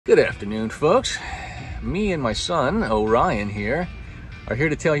Good afternoon, folks. Me and my son, Orion here, are here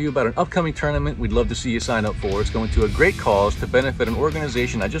to tell you about an upcoming tournament we'd love to see you sign up for. It's going to a great cause to benefit an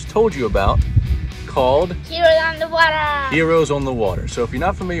organization I just told you about called Heroes on the Water. Heroes on the Water. So if you're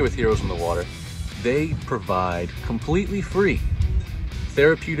not familiar with Heroes on the Water, they provide completely free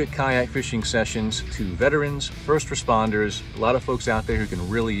therapeutic kayak fishing sessions to veterans, first responders, a lot of folks out there who can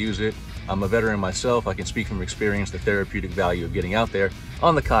really use it. I'm a veteran myself. I can speak from experience the therapeutic value of getting out there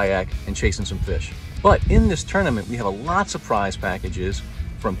on the kayak and chasing some fish. But in this tournament, we have lots of prize packages,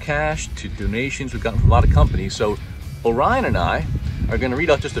 from cash to donations we've gotten from a lot of companies. So Orion and I are going to read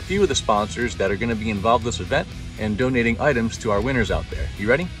out just a few of the sponsors that are going to be involved in this event and donating items to our winners out there. You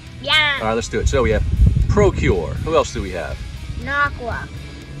ready? Yeah. All right, let's do it. So we have Procure. Who else do we have? Nakwa.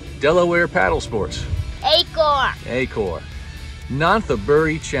 Delaware Paddle Sports. Acor.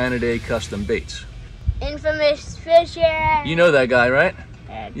 Nonthaburi Chanaday Custom Baits. Infamous Fishing. You know that guy, right?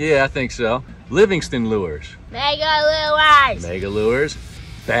 Yeah, I think so. Livingston Lures. Mega Lures.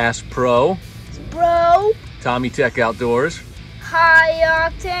 Bass Pro. Bro. Tommy Tech Outdoors. High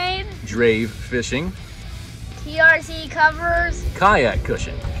Octane. Drave Fishing. TRC Covers. Kayak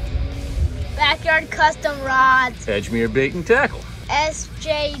Cushion. Backyard Custom Rods. Edgemere Bait and Tackle.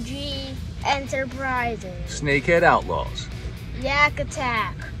 SJG Enterprises. Snakehead Outlaws. Yak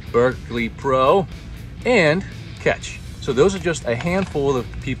Attack. Berkeley Pro. And Catch. So those are just a handful of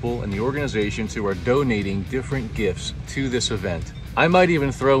people in the organizations who are donating different gifts to this event. I might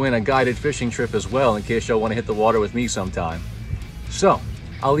even throw in a guided fishing trip as well in case y'all want to hit the water with me sometime. So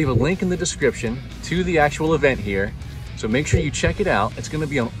I'll leave a link in the description to the actual event here. So make sure you check it out. It's going to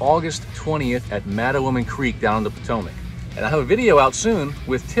be on August 20th at Mattawoman Creek down in the Potomac. And I have a video out soon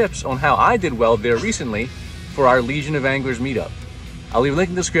with tips on how I did well there recently for our Legion of Anglers meetup. I'll leave a link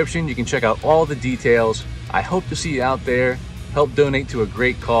in the description. You can check out all the details. I hope to see you out there. Help donate to a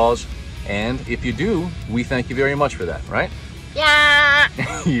great cause. And if you do, we thank you very much for that, right? Yeah.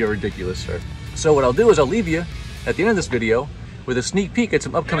 You're ridiculous, sir. So what I'll do is I'll leave you at the end of this video with a sneak peek at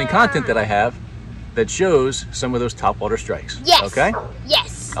some upcoming content that I have that shows some of those topwater strikes. Yes. Okay?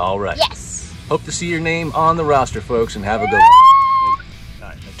 Yes. All right. Yes. Hope to see your name on the roster, folks, and have a good one. All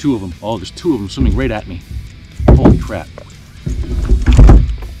right, two of them. Oh, there's two of them swimming right at me. Holy crap.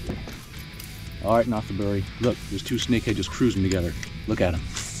 All right, Nonthaburi. Look, there's two snakehead just cruising together. Look at them.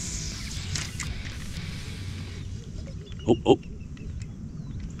 Oh.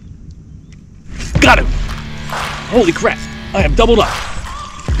 Got him! Holy crap! I am doubled up.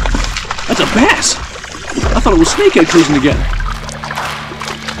 That's a bass! I thought it was snakehead cruising together.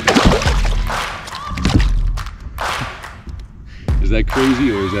 Is that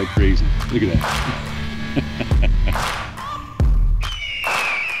crazy or is that crazy? Look at that.